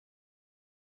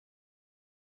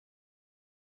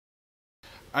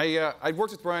I'd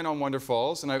worked with Brian on Wonder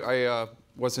Falls, and I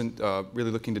wasn't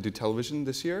really looking to do television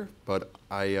this year, but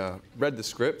I read the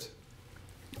script,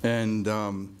 and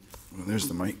well, there's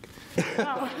the mic.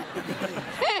 Oh.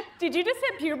 Did you just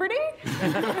hit puberty?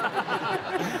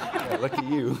 Yeah, lucky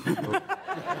you. Why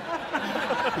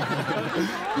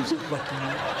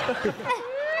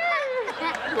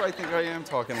do I think I am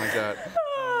talking like that?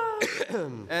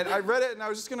 And I read it, and I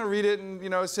was just going to read it and, you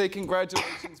know, say,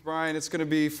 congratulations, Brian, it's going to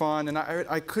be fun. And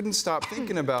I couldn't stop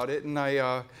thinking about it, and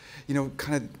I, you know,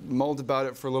 kind of mulled about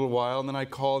it for a little while, and then I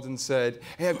called and said,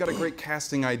 hey, I've got a great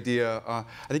casting idea. I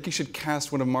think you should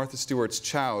cast one of Martha Stewart's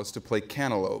chows to play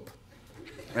Cantaloupe.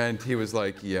 And he was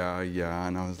like, yeah,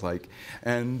 and I was like,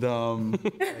 and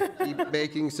keep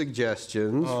making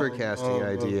suggestions for casting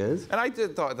ideas. And I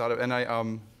thought of it,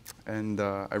 and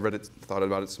I read it, thought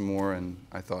about it some more, and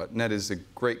I thought Ned is a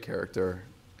great character,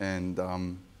 and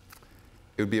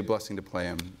it would be a blessing to play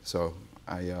him. So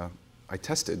I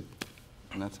tested,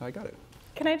 and that's how I got it.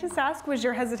 Can I just ask, was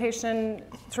your hesitation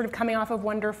sort of coming off of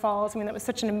Wonder Falls? I mean, that was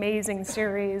such an amazing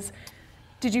series.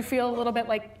 Did you feel a little bit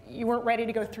like you weren't ready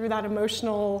to go through that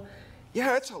emotional?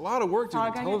 Yeah, it's a lot of work doing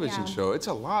a television show. It's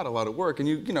a lot of work, and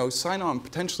you know, sign on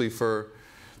potentially for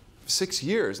 6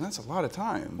 years, and that's a lot of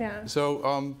time. Yeah.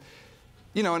 So,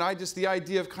 you know, and the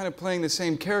idea of kind of playing the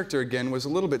same character again was a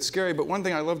little bit scary. But one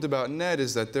thing I loved about Ned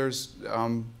is that there's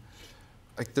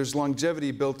longevity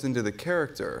built into the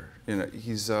character. You know,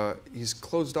 he's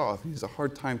closed off. He has a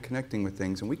hard time connecting with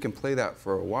things, and we can play that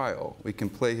for a while. We can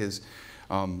play his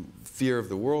fear of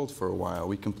the world for a while.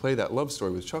 We can play that love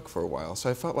story with Chuck for a while. So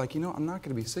I felt like, you know, I'm not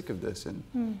going to be sick of this in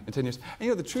 10 years. And, you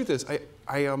know, the truth is,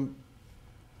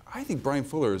 I think Brian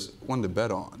Fuller is one to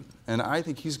bet on. And I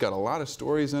think he's got a lot of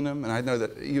stories in him, and I know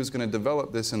that he was going to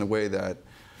develop this in a way that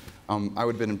I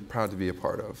would have been proud to be a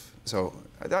part of. So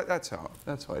that's how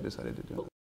I decided to do it.